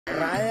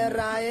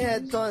రాయే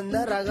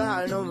తొందరగా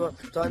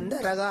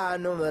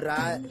అను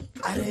రాయ.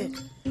 అరే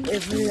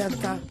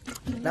అంతా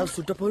నాకు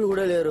చుట్టపోలు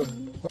కూడా లేరు.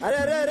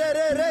 అరే రే రే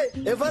రే రే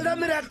ఎవరు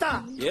మీరు అత్త?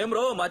 ఏం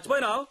రో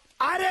మర్చిపోయినావు?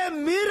 అరే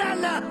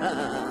మీరన్నా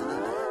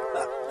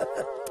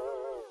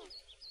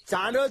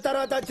చాలా రోజుల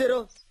తర్వాత వచ్చారు.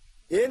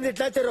 ఏంది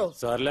ఇట్లా వచ్చారు?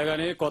 సర్లే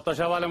గాని కొత్త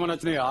శవాలు ఏమైనా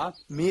వచ్చినాయా?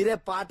 మీరే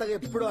పాతగా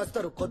ఎప్పుడు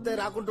వస్తారు, కొత్తవి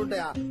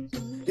రాకుంటుంటాయా?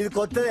 ఇది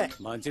కొత్తదే.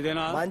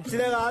 మంచిదేనా?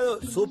 మంచిదే కాదు,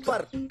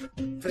 సూపర్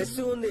ఫ్రెష్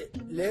ఉంది.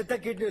 లేత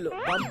కిడ్నీలు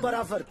బంపర్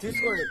ఆఫర్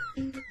తీసుకోండి.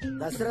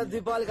 దసరా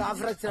దీపావళికి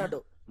ఆఫర్ వచ్చినట్టు.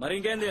 మరి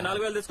ఇంకేంది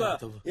 4000 తీసుకో.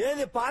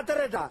 ఏంది పాత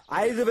రేట?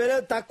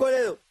 5000 తక్కువ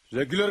లేదు.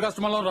 రెగ్యులర్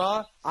కస్టమర్ రా.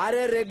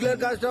 అరే రెగ్యులర్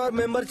కస్టమర్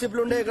మెంబర్షిప్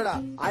ఉండే ఇక్కడ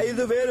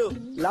 5000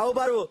 లవ్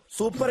బరువు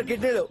సూపర్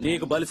కిడ్నీలు.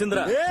 నీకు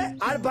బలిసిందిరా.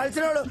 ఆయన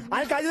బలిసినాడు.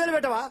 ఆయనకి 5000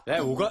 పెట్టవా?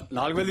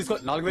 4000 తీసుకో.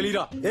 4000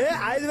 ఇరా.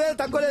 5000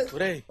 తక్కువ లేదు.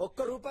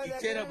 ఒక్క రూపాయి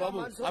బాబు,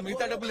 ఆ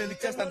మిగతా డబ్బులు నేను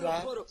ఇచ్చేస్తాను రా.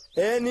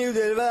 నీకు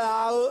తెలియదు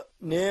ఆవు,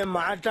 నేను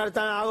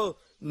మాట్లాడతాను ఆవు.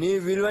 నీ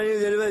విలువ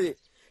నీకు తెలియదు,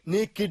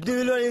 నీ కిడ్నీ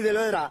విలువ నీకు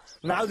తెలియదురా.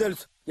 నాకు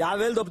తెలుసు.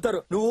 50,000 దొప్పుతారు.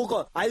 నువ్వు ఊకో.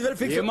 5,000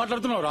 ఫిక్స్. ఏం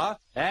మాట్లాడుతున్నావు రా?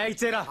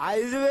 ఇచ్చేరా.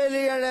 5,000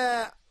 ఇయ్యాడే.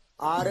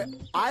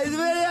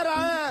 5,000 ఇయ్యారా?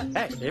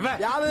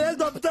 50,000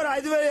 దొప్పుతారు.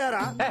 5,000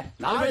 ఇయ్యారా?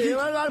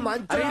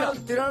 మంచిగా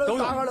తినడు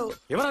తాగడు.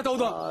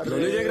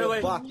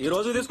 ఈ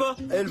రోజు తీసుకో.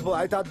 వెళ్ళిపో.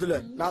 అయితే అద్దులే,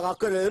 నాకు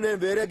అక్కర్లేదు. నేను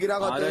వేరే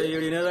గిరాకు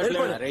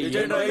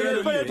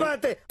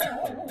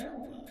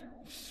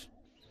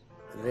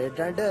రేట్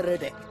అంటే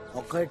రేటే.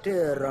 1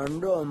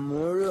 2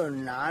 3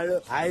 4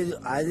 5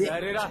 అది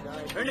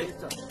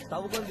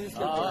తవ్వుకొని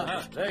తీసుకెళ్తాను.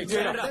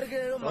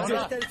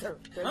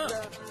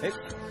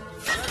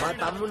 మా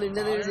తమ్ముడు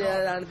ఇంజనీర్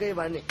చేయడానికి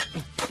ఇవన్నీ.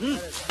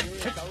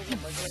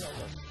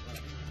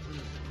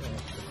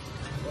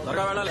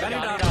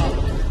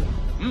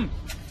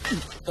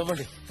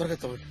 తవ్వండి, త్వరగా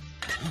తవ్వండి.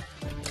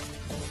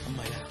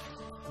 అమ్మాయ్యా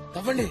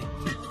తవ్వండి.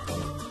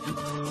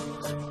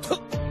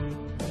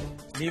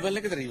 నీ వల్లే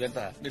కదా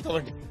ఇవంతా. మీరు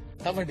తవ్వండి,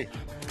 తవ్వండి.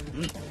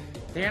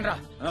 ఏంట్రా?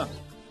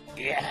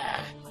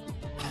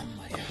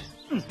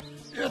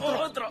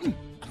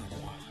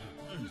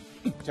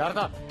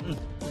 జాగ్రత్త.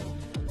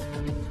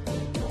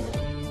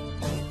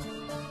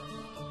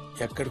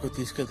 ఎక్కడికో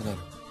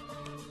తీసుకెళ్తున్నారు,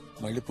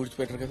 మళ్ళీ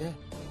పూడ్చిపెట్టరు కదా.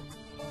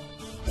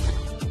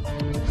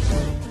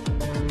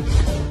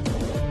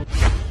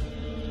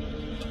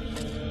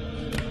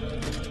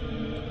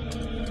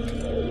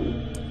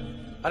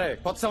 అరే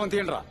కొత్త శవం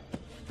తీయండిరా.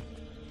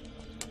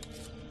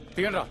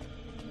 తీయండిరా.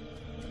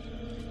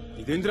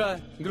 ఇదేంద్రా,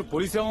 ఇందులో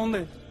పోలీస్ ఏమో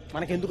ఉంది.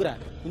 మనకెందుకురా,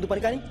 ముందు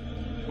పని కానీ.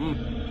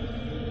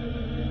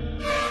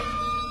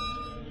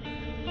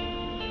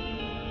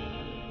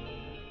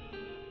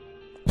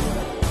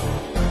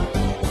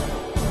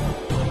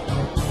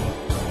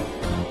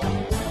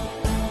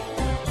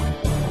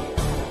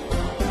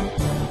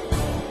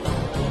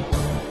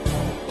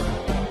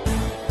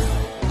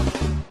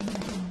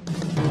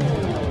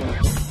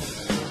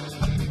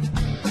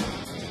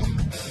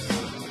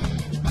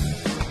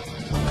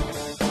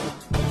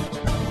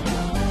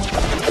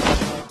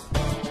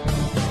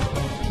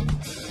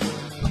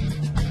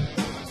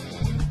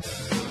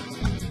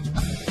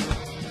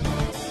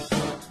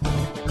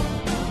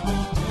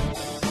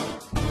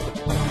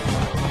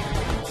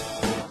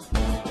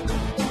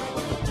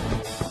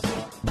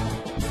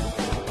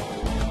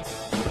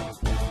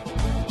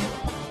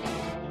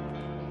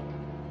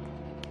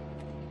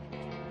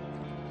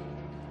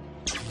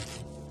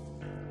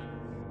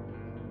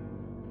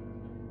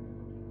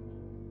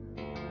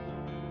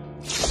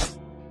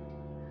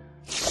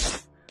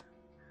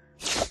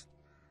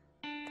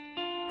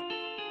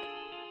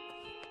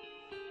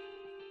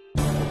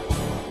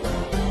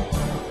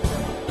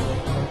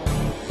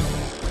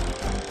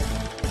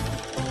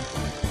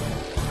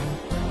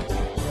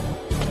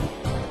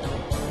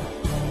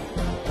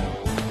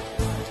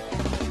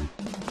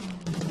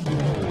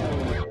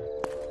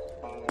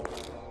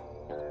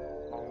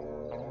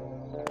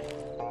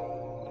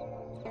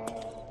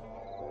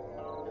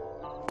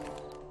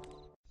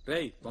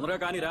 రేయ్ తొందరగా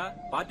కానీరా,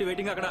 పార్టీ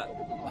వెయిటింగ్ అక్కడ.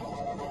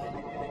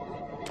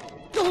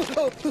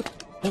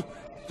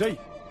 రేయ్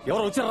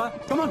ఎవరు వచ్చారా?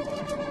 కమాన్.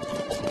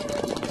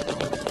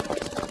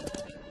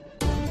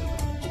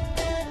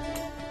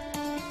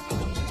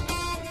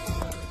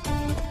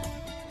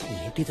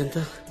 ఏంటి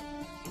ఇదంతా?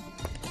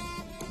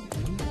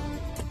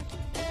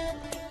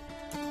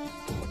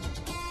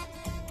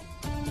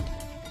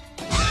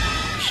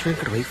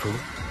 విశ్వేంకర్ వైఫ్.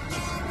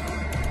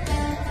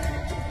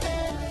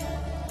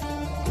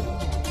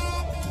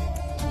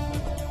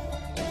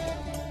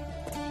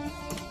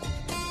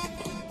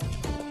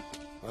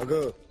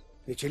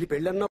 నీ చెల్లి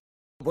పెళ్ళన్నా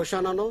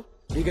భోషానాను,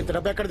 నీకింత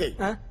డబ్బు ఎక్కడిది?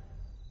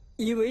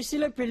 ఈ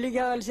వయసులో పెళ్లి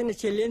కావాల్సిన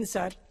చెల్లింది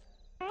సార్.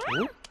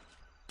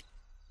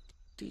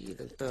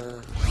 ఇదంతా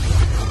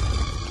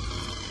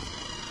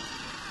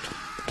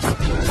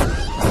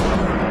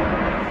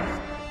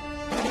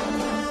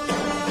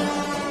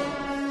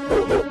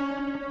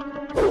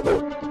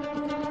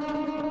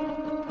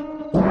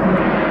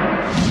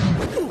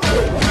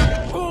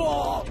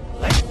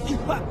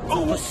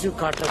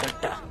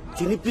కాటగడ్డ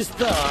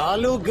తినిపిస్తా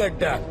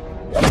ఆలుగడ్డ.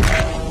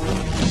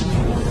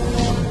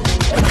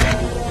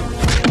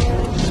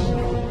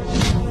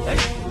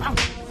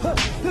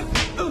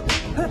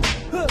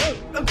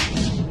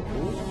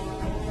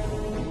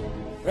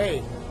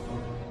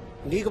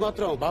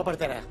 మాత్రం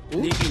బాగుపడతారా?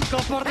 నీకు ఇంకా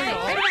పడతాయి.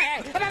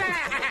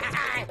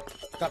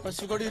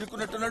 తపస్సు కూడా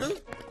ఇరుక్కున్నట్టున్నాడు.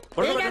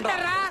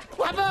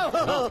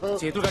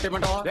 చేతులు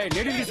కట్టేమంటావా?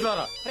 Lady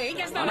తీసుకురారా.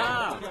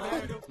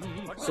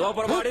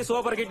 Super body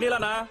super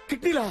కిడ్నీలనా.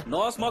 కిడ్నీలా?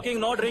 No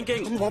smoking no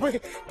drinking. బాబాయ్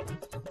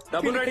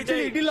డబ్బులు రెడీ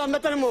చేయి. ఇడ్లీలో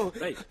అమ్మతానేమో.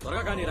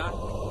 త్వరగా కానీరా.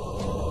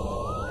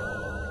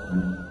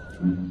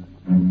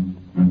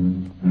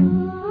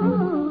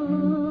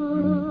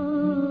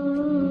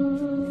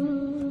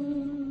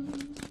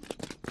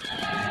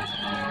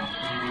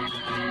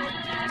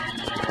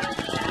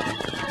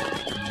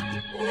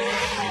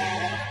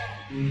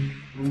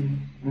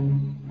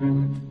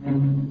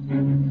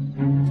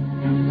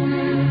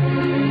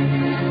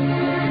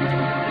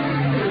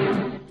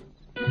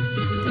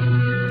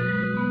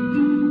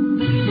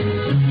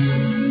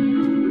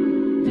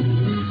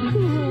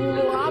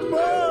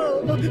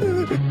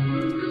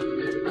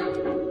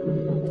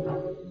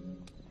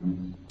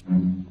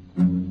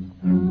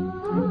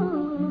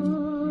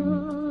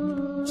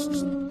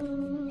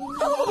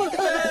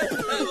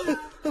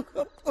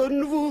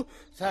 నువ్వు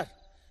సార్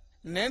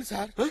నేను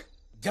సార్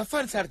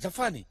జఫాని సార్.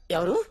 జఫాని.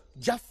 ఎవరు?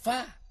 జఫా.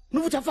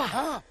 నువ్వు చెప్పా?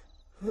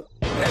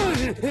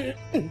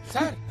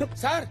 సార్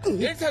సార్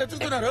ఏంటి సార్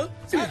ఎత్తుతున్నారు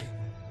సార్?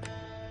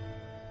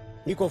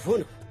 నీకో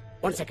phone.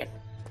 1 second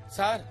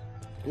sir.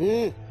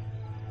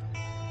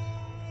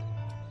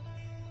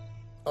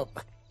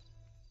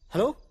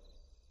 Hello,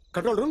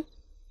 control room.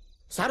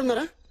 Sir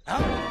ఉన్నారా?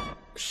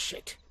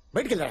 షిట్,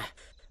 బయటికి వెళ్ళారా?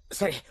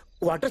 సరే,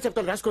 ఓ అడ్రస్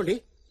చెప్తాను, రాసుకోండి.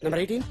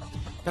 నెంబర్ 18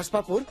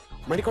 రస్పాపూర్,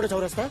 మణికొండ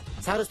చౌరస్తా.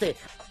 సార్ వస్తే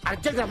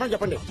అర్జెంట్ రమ్మని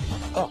చెప్పండి.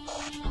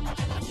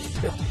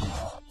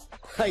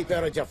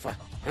 అయిపోయారో జఫా.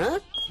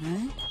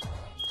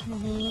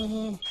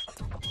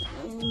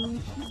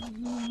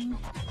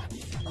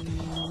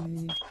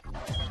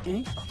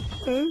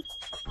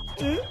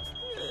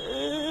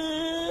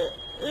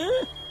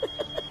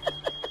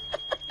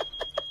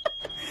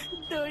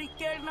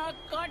 దొరికాడు నా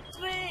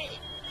కొట్రే.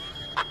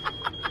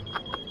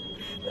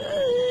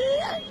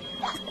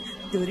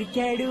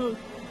 దొరికాడు.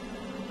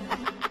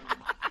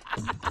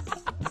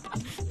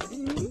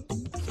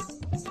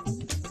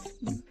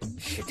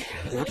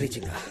 Not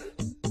reaching.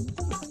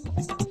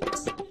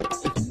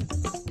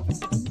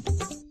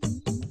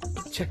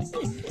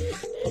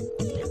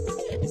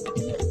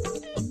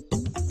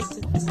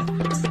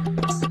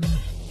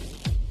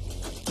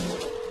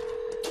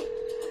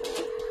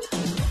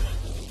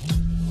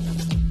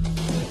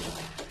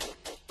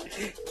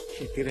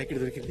 ఎక్కడ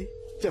దొరికింది?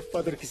 చెప్పా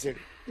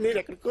దొరికిసాడు. నేను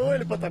ఎక్కడికో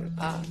వెళ్ళిపోతాను.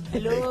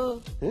 Hello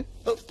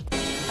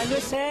hello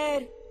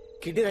sir.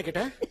 కిడ్నీ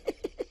రాకెటా?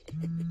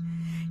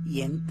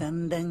 ఎంత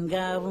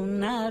అందంగా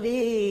ఉన్నావే,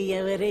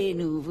 ఎవరే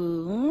నువ్వు?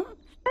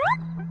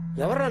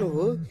 ఎవరా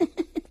నువ్వు?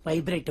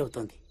 వైబ్రేట్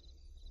అవుతుంది.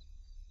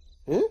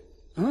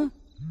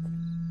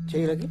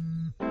 చేయలకి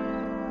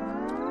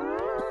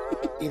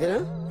ఇదేనా?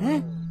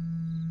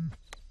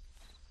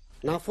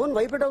 నా ఫోన్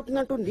వైబ్రేట్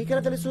అవుతుందంటూ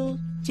నీకెలా తెలుసు?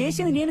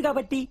 చేసింది నేను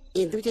కాబట్టి.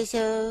 ఎందుకు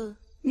చేశావు?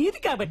 నీది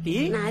కాబట్టి.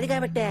 నాది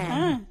కాబట్టే.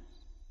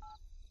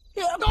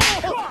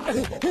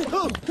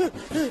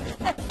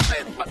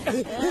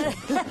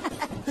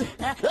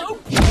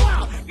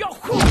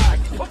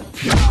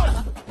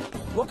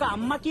 ఒక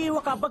అమ్మకి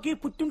ఒక అబ్బకి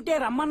పుట్టుంటే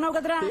రమ్మన్నావు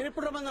కదరా.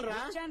 ఎప్పుడు రమ్మన్నారా?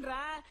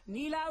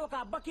 నీలా ఒక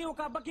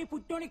అబ్బకి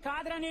పుట్టోని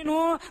కాదురా నేను.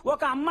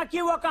 ఒక అమ్మకి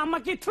ఒక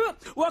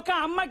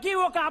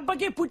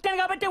అబ్బకి పుట్టాను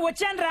కాబట్టి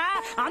వచ్చాను రా.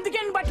 అందుకే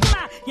నేను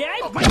పట్టుకున్నా.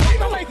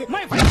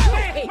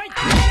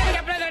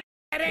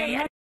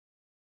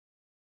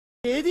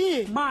 ఏది?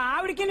 మా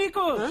ఆవిడికి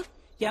నీకు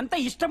ఎంత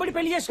ఇష్టపడి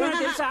పెళ్లి చేసుకున్నా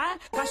తెలుసా?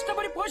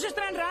 కష్టపడి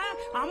పోషిస్తున్నాను రా.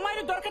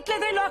 అమ్మాయిని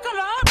దొరకట్లేదు ఈ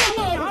లోకంలో.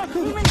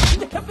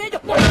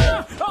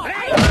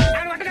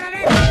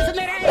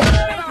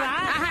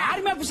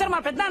 ఆర్మీ ఆఫీసర్ మా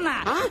పెద్దన్న,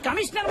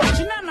 కమిషనర్ మా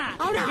చిన్న,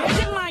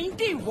 మా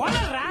ఇంటి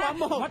ఓనర్ రా.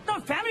 మొత్తం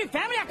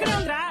ఫ్యామిలీ అక్కడే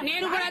ఉందిరా.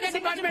 నేను కూడా అదే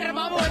డిపార్ట్మెంట్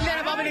బాబు.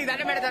 వదిలేరా బాబు, నీకు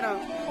దండం పెడతాను.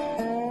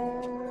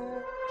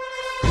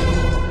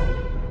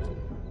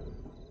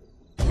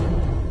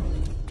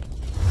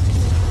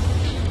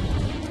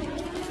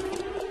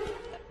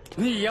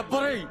 నీ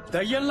ఎవ్వరై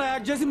దయ్యంలో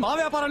యాక్ట్ చేసి మా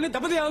వ్యాపారాన్ని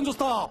దెబ్బతీయాలని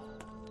చూస్తావా?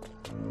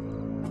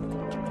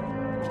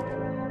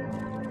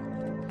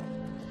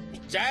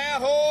 జయ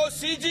హో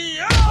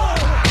సిజియో.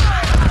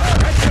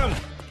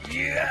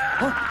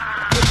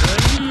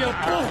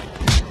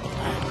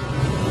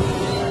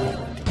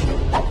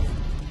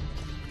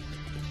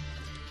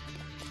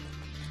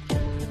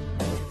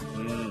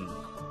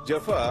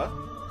 జఫా,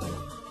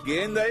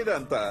 ఏందా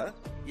ఇదంతా?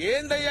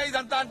 ఏందయ్యా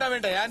ఇదంతా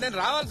అంటావేంటయ్యా? నేను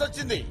రావాల్సి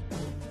వచ్చింది.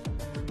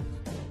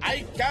 I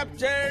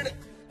captured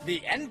the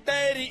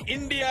entire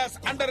India's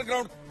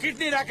underground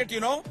kidney racket,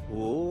 you know.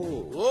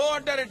 Oh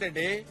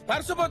అంటారేంటండి?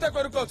 Purse పోతే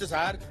కొనుక్కోవచ్చు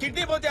సార్,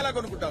 కిడ్నీ పోతే ఎలా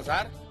కొనుక్కుంటాం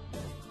సార్?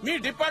 మీ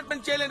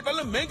డిపార్ట్మెంట్ చేయలేని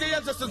పనులు మేం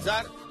చేయాల్సి వస్తుంది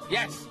సార్.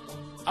 ఎస్,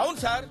 అవును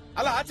సార్.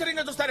 అలా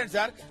ఆశ్చర్యంగా చూస్తారండి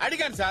సార్?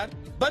 అడిగాను సార్,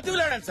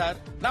 బతిలాడాను సార్,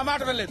 నా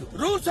మాట వినలేదు.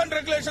 రూల్స్ అండ్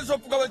రెగ్యులేషన్స్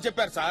ఒప్పుకోమని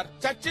చెప్పారు సార్.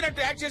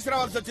 చచ్చినట్టు యాక్ట్ చేసి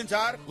రావాల్సి వచ్చింది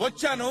సార్.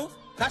 వచ్చాను,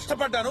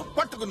 కష్టపడ్డాను,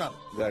 పట్టుకున్నాను.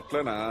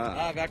 గట్లనా?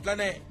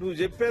 గట్లనే. నువ్వు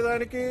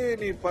చెప్పేదానికి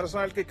నీ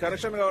పర్సనాలిటీ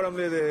కనెక్షన్ కావడం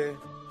లేదే.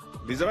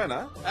 నిజమేనా?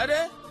 అరే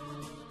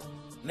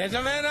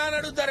నిజమేనా అని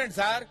అడుగుతారండి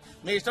సార్.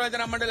 మీ ఇష్టమైతే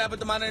నమ్మండి,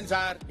 లేకపోతే మానండి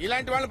సార్.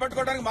 ఇలాంటి వాళ్ళు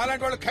పట్టుకోవడానికి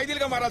మాలాంటి వాళ్ళు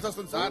ఖైదీలుగా మారాల్సి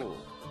వస్తుంది సార్.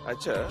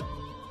 అచ్చా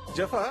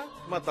జఫా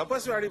మా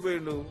తపస్వి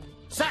ఆడిపోయిండు.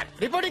 Sir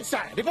reporting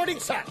sir,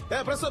 reporting sir.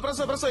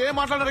 Press ఏం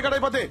మాట్లాడారు ఇక్కడ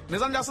అయిపోతే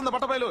నిజం చేస్తుంది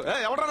పట్టపైలు.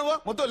 ఎవరా నువ్వు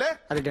ముద్దులే?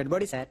 అది డెడ్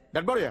బాడీ సార్.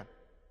 డెడ్ బాడీయా?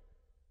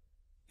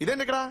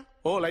 ఇదేంటి ఇక్కడ?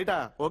 ఓ లైటా,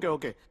 ఓకే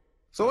ఓకే.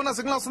 సో నా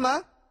సిగ్నల్ వస్తుందా?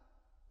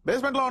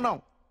 బేస్మెంట్ లో ఉన్నాం.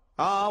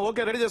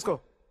 ఓకే రెడీ చేసుకో.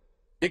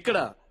 ఇక్కడ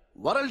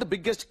వరల్డ్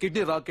బిగ్గెస్ట్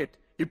కిడ్నీ రాకెట్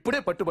ఇప్పుడే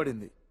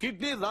పట్టుబడింది.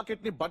 కిడ్నీ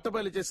రాకెట్ ని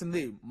బట్టబయలు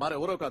చేసింది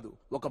మరెవరో కాదు,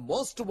 ఒక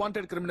మోస్ట్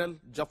వాంటెడ్ క్రిమినల్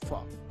జఫ్ఫా.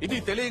 ఇది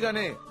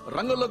తెలియగానే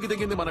రంగంలోకి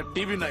దిగింది మన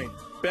టీవీ9.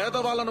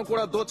 పేదవాళ్లను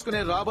కూడా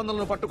దోచుకునే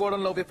రాబందులను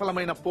పట్టుకోవడంలో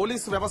విఫలమైన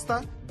పోలీసు వ్యవస్థ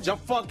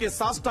జఫ్ఫాకి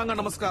సాష్టాంగ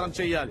నమస్కారం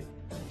చేయాలి.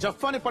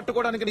 జఫ్ఫాని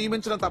పట్టుకోవడానికి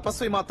నియమించిన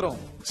తపస్వి మాత్రం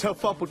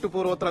జఫ్ఫా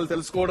పుట్టుపూర్వోత్తరాలు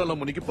తెలుసుకోవడంలో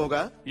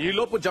మునిగిపోగా, ఈ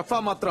లోపు జఫ్ఫా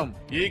మాత్రం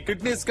ఈ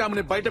కిడ్నీ స్కామ్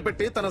ని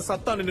బయటపెట్టి తన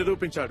సత్తాన్ని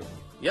నిరూపించాడు.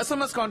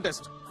 SMS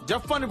కాంటెస్ట్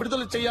జఫ్ఫాని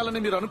విడుదల చేయాలని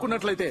మీరు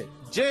అనుకున్నట్లయితే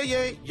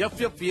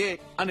JAFFA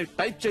అని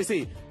టైప్ చేసి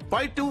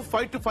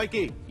 52525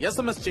 కి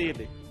SMS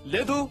చేయండి.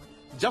 లేదు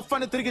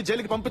జఫ్ఫాని తిరిగి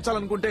జైలుకి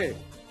పంపించాలనుకుంటే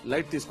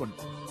లైట్ తీసుకోండి.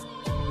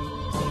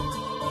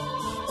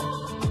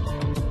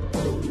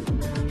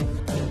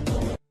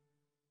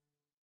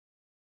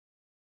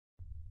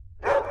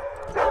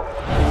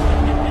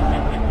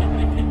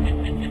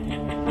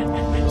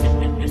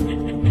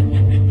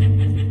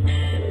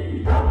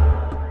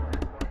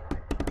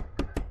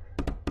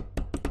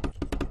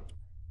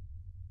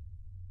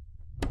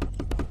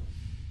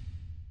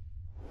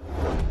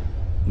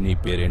 నీ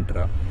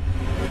పేరేంట్రా?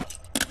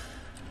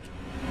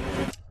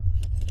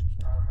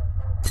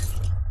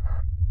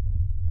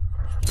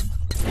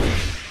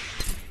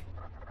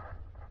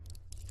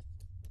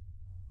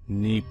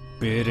 నీ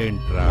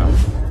పేరేంట్రా?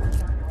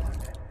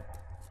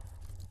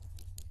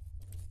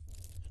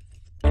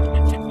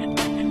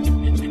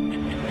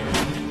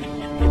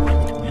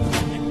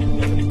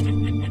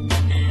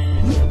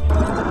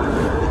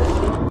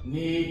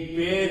 నీ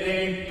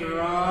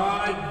పేరేంట్రా?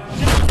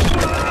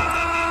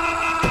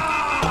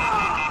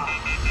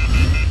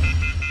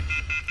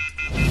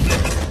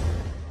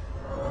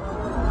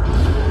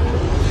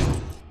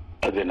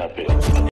 అదే నా పేరు.